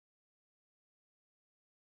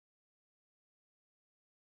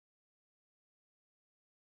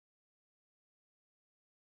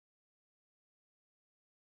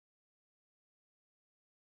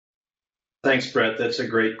Thanks, Brett. That's a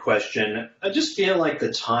great question. I just feel like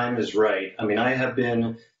the time is right. I mean, I have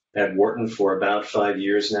been at Wharton for about 5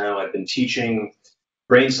 years now. I've been teaching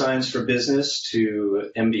brain science for business to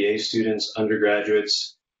MBA students,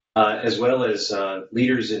 undergraduates, as well as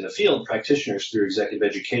leaders in the field, practitioners through executive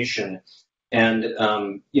education. And,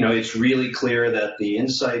 it's really clear that the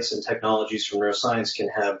insights and technologies from neuroscience can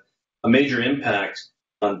have a major impact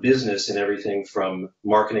on business in everything from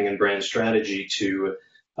marketing and brand strategy to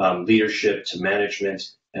leadership to management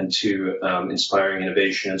and to inspiring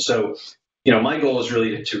innovation. And so, my goal is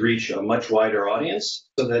really to reach a much wider audience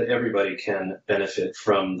so that everybody can benefit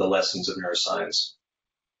from the lessons of neuroscience.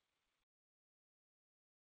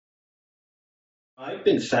 I've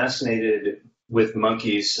been fascinated with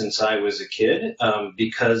monkeys since I was a kid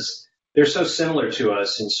because they're so similar to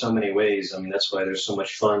us in so many ways. I mean, that's why they're so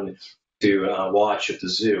much fun to watch at the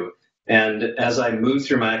zoo. And as I moved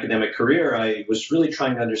through my academic career, I was really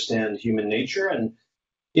trying to understand human nature and,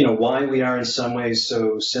 why we are in some ways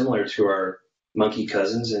so similar to our monkey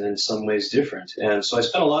cousins and in some ways different. And so I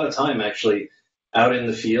spent a lot of time actually out in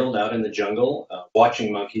the field, out in the jungle,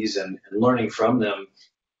 watching monkeys and learning from them.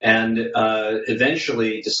 And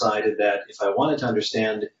eventually decided that if I wanted to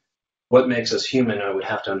understand what makes us human, I would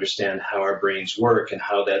have to understand how our brains work and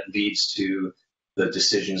how that leads to the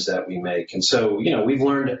decisions that we make. And so, we've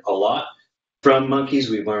learned a lot from monkeys.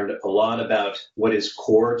 We've learned a lot about what is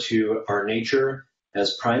core to our nature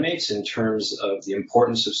as primates in terms of the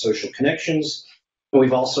importance of social connections. And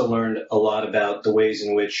we've also learned a lot about the ways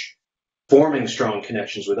in which forming strong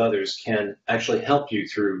connections with others can actually help you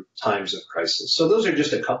through times of crisis. So those are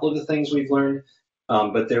just a couple of the things we've learned,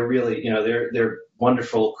 but they're really, they're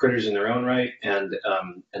wonderful critters in their own right, and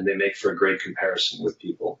they make for a great comparison with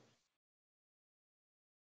people.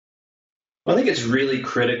 I think it's really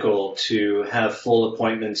critical to have full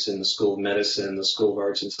appointments in the School of Medicine, the School of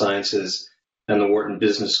Arts and Sciences, and the Wharton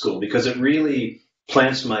Business School, because it really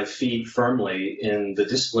plants my feet firmly in the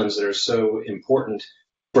disciplines that are so important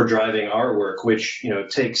for driving our work, which,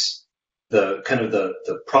 takes the kind of the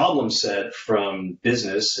problem set from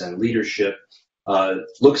business and leadership,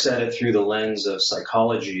 looks at it through the lens of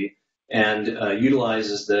psychology, and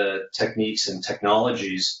utilizes the techniques and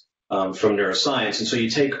technologies from neuroscience. And so you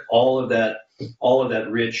take all of that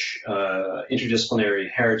rich interdisciplinary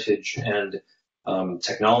heritage and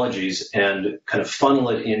technologies and kind of funnel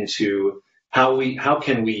it into how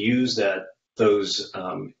can we use that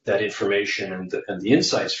information and the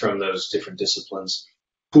insights from those different disciplines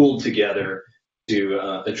pooled together to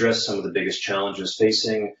address some of the biggest challenges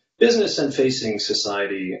facing business and facing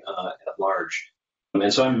society at large.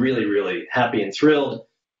 And so I'm really, really happy and thrilled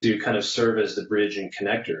to kind of serve as the bridge and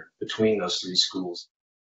connector between those three schools.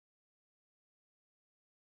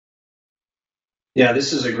 Yeah,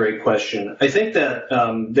 this is a great question. I think that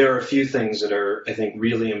there are a few things that are, I think,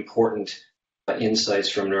 really important insights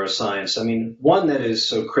from neuroscience. I mean, one that is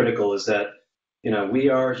so critical is that, we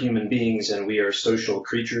are human beings and we are social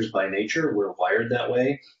creatures by nature. We're wired that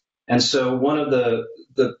way. And so one of the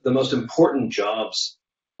most important jobs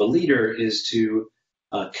of a leader is to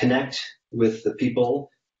connect with the people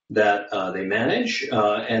that they manage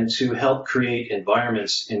and to help create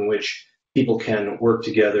environments in which people can work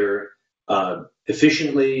together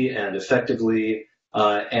efficiently and effectively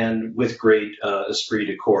and with great esprit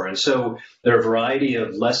de corps. And so there are a variety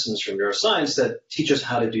of lessons from neuroscience that teach us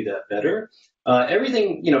how to do that better.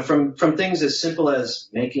 Everything, from things as simple as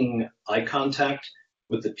making eye contact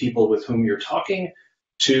with the people with whom you're talking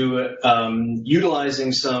to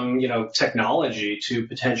utilizing some, technology to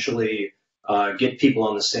potentially get people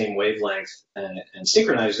on the same wavelength and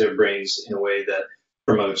synchronize their brains in a way that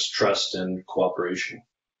promotes trust and cooperation.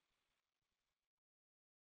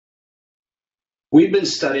 We've been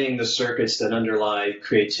studying the circuits that underlie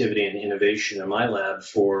creativity and innovation in my lab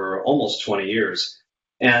for almost 20 years.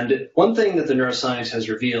 And one thing that the neuroscience has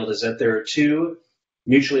revealed is that there are two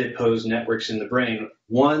mutually opposed networks in the brain,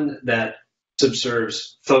 one that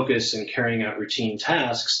subserves focus and carrying out routine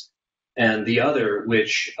tasks, and the other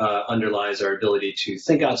which underlies our ability to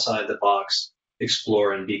think outside the box,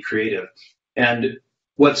 explore, and be creative. And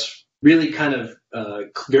what's really kind of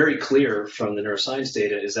very clear from the neuroscience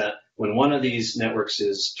data is that when one of these networks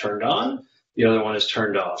is turned on, the other one is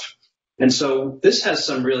turned off. And so this has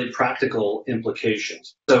some really practical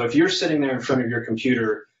implications. So if you're sitting there in front of your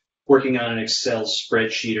computer working on an Excel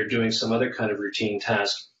spreadsheet or doing some other kind of routine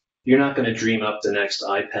task, you're not going to dream up the next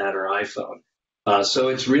iPad or iPhone. So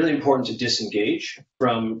it's really important to disengage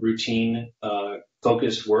from routine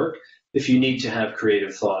focused work if you need to have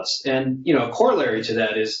creative thoughts. And, a corollary to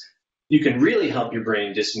that is you can really help your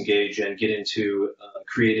brain disengage and get into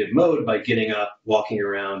creative mode by getting up, walking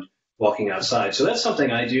around, walking outside. So that's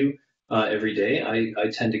something I do every day. I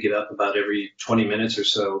tend to get up about every 20 minutes or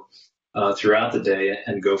so throughout the day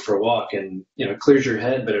and go for a walk. And, it clears your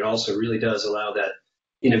head, but it also really does allow that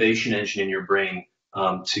innovation engine in your brain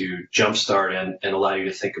to jumpstart and allow you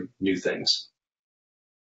to think of new things.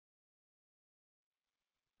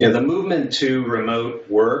 The movement to remote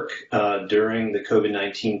work during the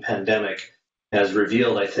COVID-19 pandemic has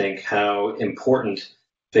revealed, I think, how important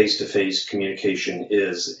face-to-face communication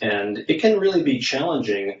is. And it can really be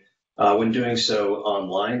challenging when doing so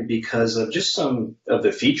online because of just some of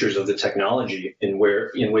the features of the technology in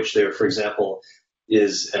which there, for example,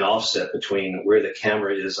 is an offset between where the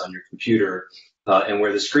camera is on your computer and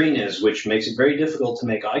where the screen is, which makes it very difficult to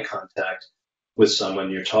make eye contact with someone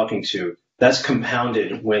you're talking to. That's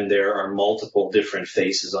compounded when there are multiple different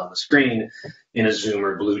faces on the screen in a Zoom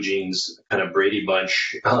or Blue Jeans kind of Brady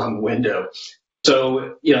Bunch window.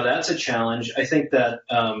 So, that's a challenge. I think that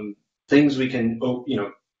things we can,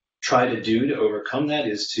 try to do to overcome that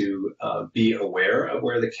is to be aware of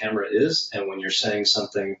where the camera is. And when you're saying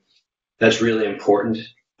something that's really important,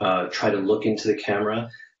 try to look into the camera.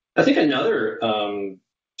 I think another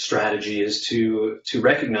strategy is to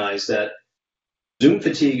recognize that Zoom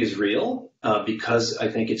fatigue is real because I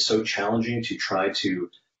think it's so challenging to try to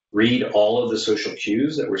read all of the social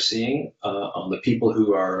cues that we're seeing on the people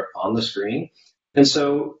who are on the screen. And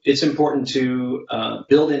so it's important to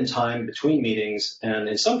build in time between meetings and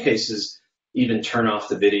in some cases even turn off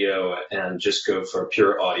the video and just go for a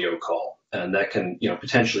pure audio call. And that can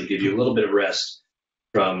potentially give you a little bit of rest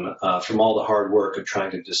from all the hard work of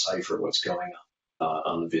trying to decipher what's going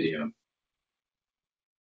on the video.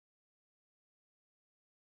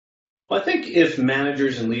 Well, I think if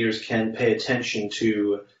managers and leaders can pay attention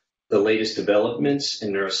to the latest developments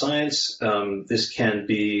in neuroscience, this can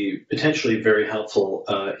be potentially very helpful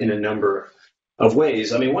in a number of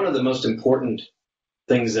ways. I mean, one of the most important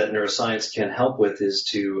things that neuroscience can help with is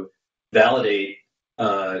to validate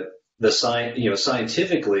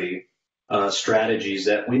scientifically strategies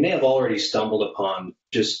that we may have already stumbled upon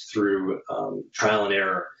just through trial and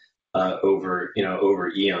error over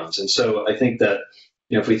eons. And so I think that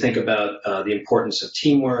if we think about the importance of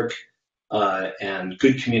teamwork and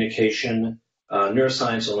good communication,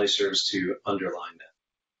 neuroscience only serves to underline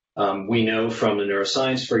that. We know from the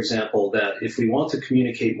neuroscience, for example, that if we want to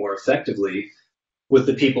communicate more effectively with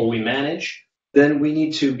the people we manage, then we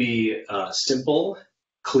need to be simple,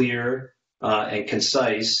 clear, and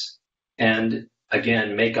concise, and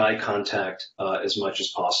again, make eye contact as much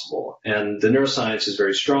as possible. And the neuroscience is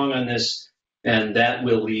very strong on this. And that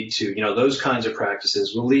will lead to, those kinds of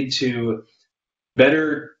practices will lead to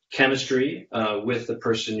better chemistry with the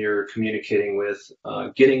person you're communicating with,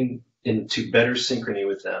 getting into better synchrony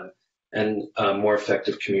with them, and more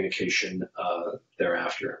effective communication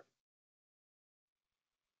thereafter.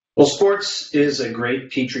 Well, sports is a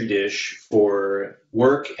great petri dish for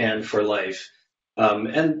work and for life.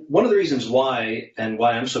 And one of the reasons why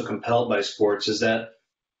I'm so compelled by sports is that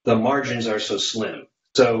the margins are so slim.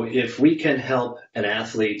 So if we can help an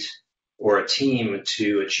athlete or a team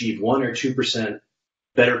to achieve 1 or 2%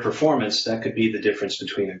 better performance, that could be the difference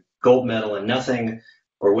between a gold medal and nothing,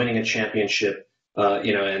 or winning a championship,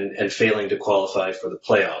 and failing to qualify for the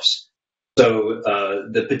playoffs. So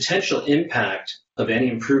the potential impact of any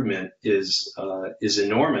improvement is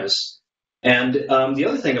enormous. And the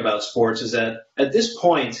other thing about sports is that at this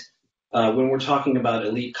point, when we're talking about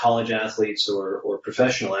elite college athletes or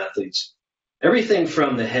professional athletes, everything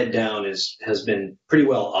from the head down has been pretty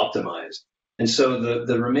well optimized. And so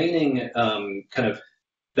the remaining kind of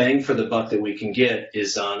bang for the buck that we can get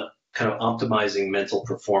is on kind of optimizing mental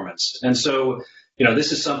performance. And so,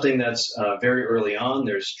 this is something that's very early on.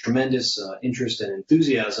 There's tremendous interest and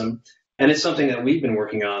enthusiasm. And it's something that we've been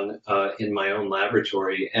working on in my own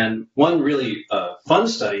laboratory. And one really fun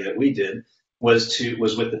study that we did was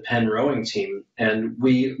with the Penn rowing team. And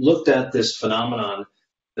we looked at this phenomenon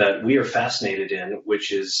that we are fascinated in,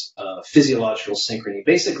 which is physiological synchrony.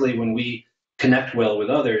 Basically, when we connect well with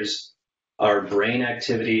others, our brain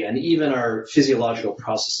activity and even our physiological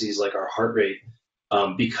processes like our heart rate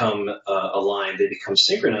become aligned, they become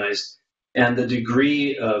synchronized. And the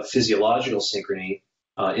degree of physiological synchrony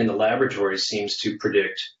in the laboratory seems to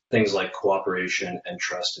predict things like cooperation and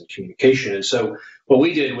trust and communication. And so what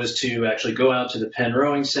we did was to actually go out to the Penn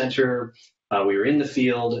Rowing Center. We were in the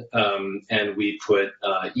field, and we put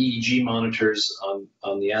EEG monitors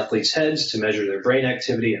on the athletes' heads to measure their brain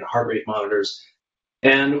activity and heart rate monitors.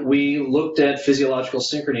 And we looked at physiological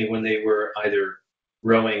synchrony when they were either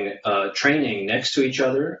rowing, training next to each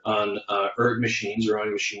other on erg machines,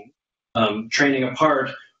 rowing machines, training apart,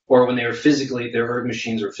 or when they were their erg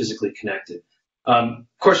machines were physically connected. Of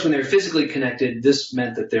course, when they were physically connected, this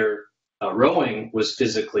meant that their rowing was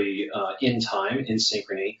physically in time, in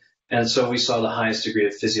synchrony, and so we saw the highest degree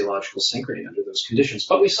of physiological synchrony under those conditions.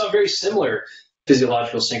 But we saw very similar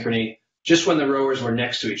physiological synchrony just when the rowers were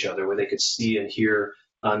next to each other, where they could see and hear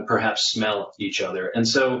and perhaps smell each other. And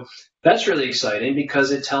so that's really exciting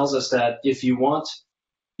because it tells us that if you want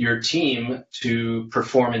your team to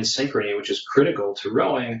perform in synchrony, which is critical to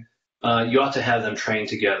rowing, you ought to have them train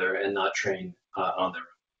together and not train on their own.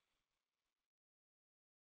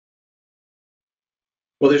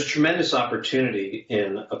 Well, there's tremendous opportunity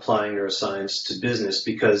in applying neuroscience to business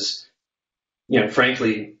because,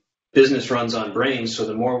 frankly, business runs on brains, so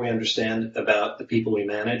the more we understand about the people we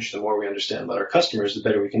manage, the more we understand about our customers, the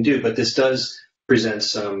better we can do. But this does present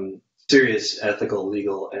some serious ethical,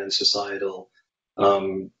 legal, and societal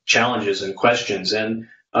challenges and questions. And,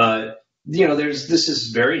 this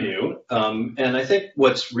is very new. And I think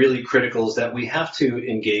what's really critical is that we have to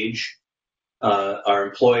engage our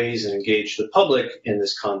employees and engage the public in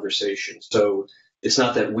this conversation. So it's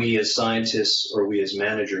not that we as scientists or we as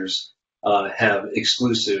managers have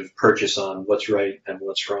exclusive purchase on what's right and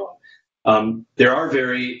what's wrong. There are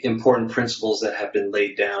very important principles that have been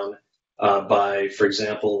laid down by, for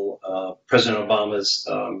example, President Obama's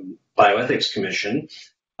Bioethics Commission,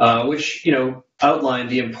 which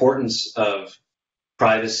outlined the importance of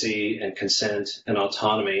privacy and consent and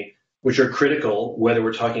autonomy, which are critical whether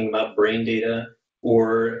we're talking about brain data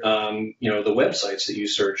or the websites that you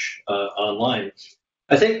search online.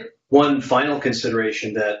 I think one final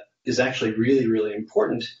consideration that is actually really, really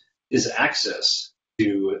important is access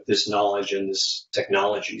to this knowledge and this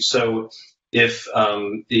technology. So if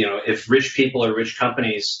rich people or rich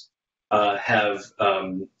companies have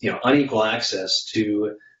unequal access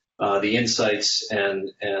to the insights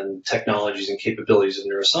and technologies and capabilities of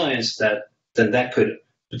neuroscience, then that could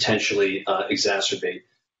potentially exacerbate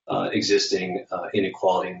existing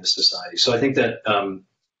inequality in the society. So I think that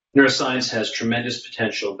neuroscience has tremendous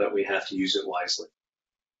potential, but we have to use it wisely.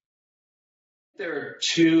 There are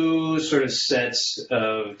two sort of sets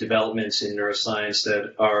of developments in neuroscience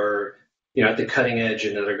that are at the cutting edge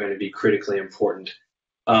and that are going to be critically important.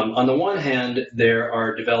 On the one hand, there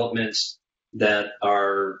are developments that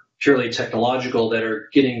are purely technological that are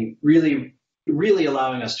getting really, really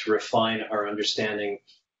allowing us to refine our understanding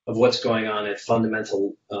of what's going on at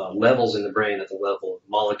fundamental levels in the brain, at the level of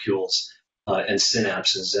molecules and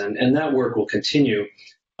synapses. And that work will continue.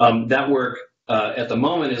 That work at the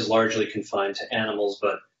moment is largely confined to animals,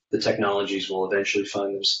 but the technologies will eventually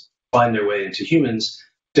find their way into humans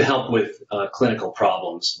to help with clinical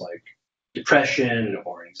problems like depression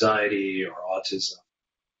or anxiety or autism,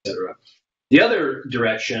 etc. The other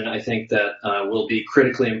direction I think that will be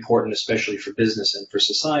critically important, especially for business and for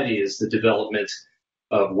society, is the development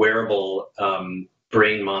of wearable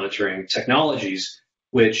brain monitoring technologies,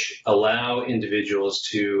 which allow individuals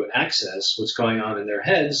to access what's going on in their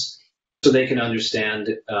heads so they can understand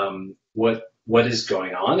what is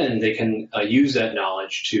going on, and they can use that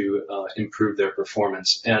knowledge to improve their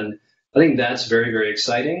performance. And I think that's very, very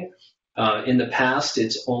exciting. In the past,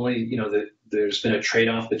 it's only, there's been a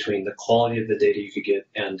trade-off between the quality of the data you could get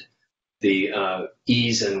and the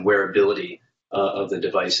ease and wearability of the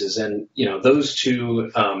devices. And, those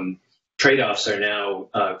two trade-offs are now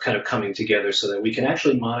kind of coming together so that we can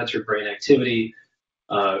actually monitor brain activity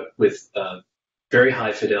with very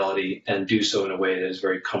high fidelity and do so in a way that is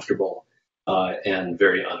very comfortable and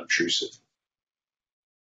very unobtrusive.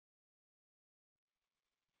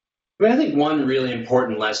 I think one really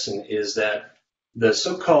important lesson is that the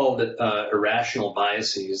so-called irrational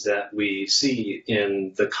biases that we see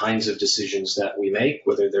in the kinds of decisions that we make,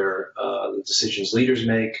 whether they're the decisions leaders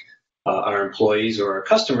make, our employees or our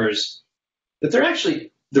customers, that they're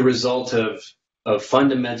actually the result of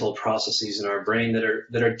fundamental processes in our brain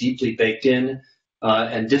that are deeply baked in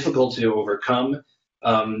and difficult to overcome.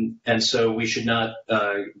 And so we should not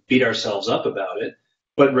beat ourselves up about it,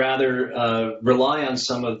 but rather rely on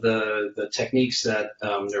some of the techniques that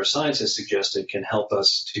neuroscience has suggested can help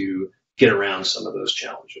us to get around some of those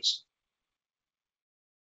challenges.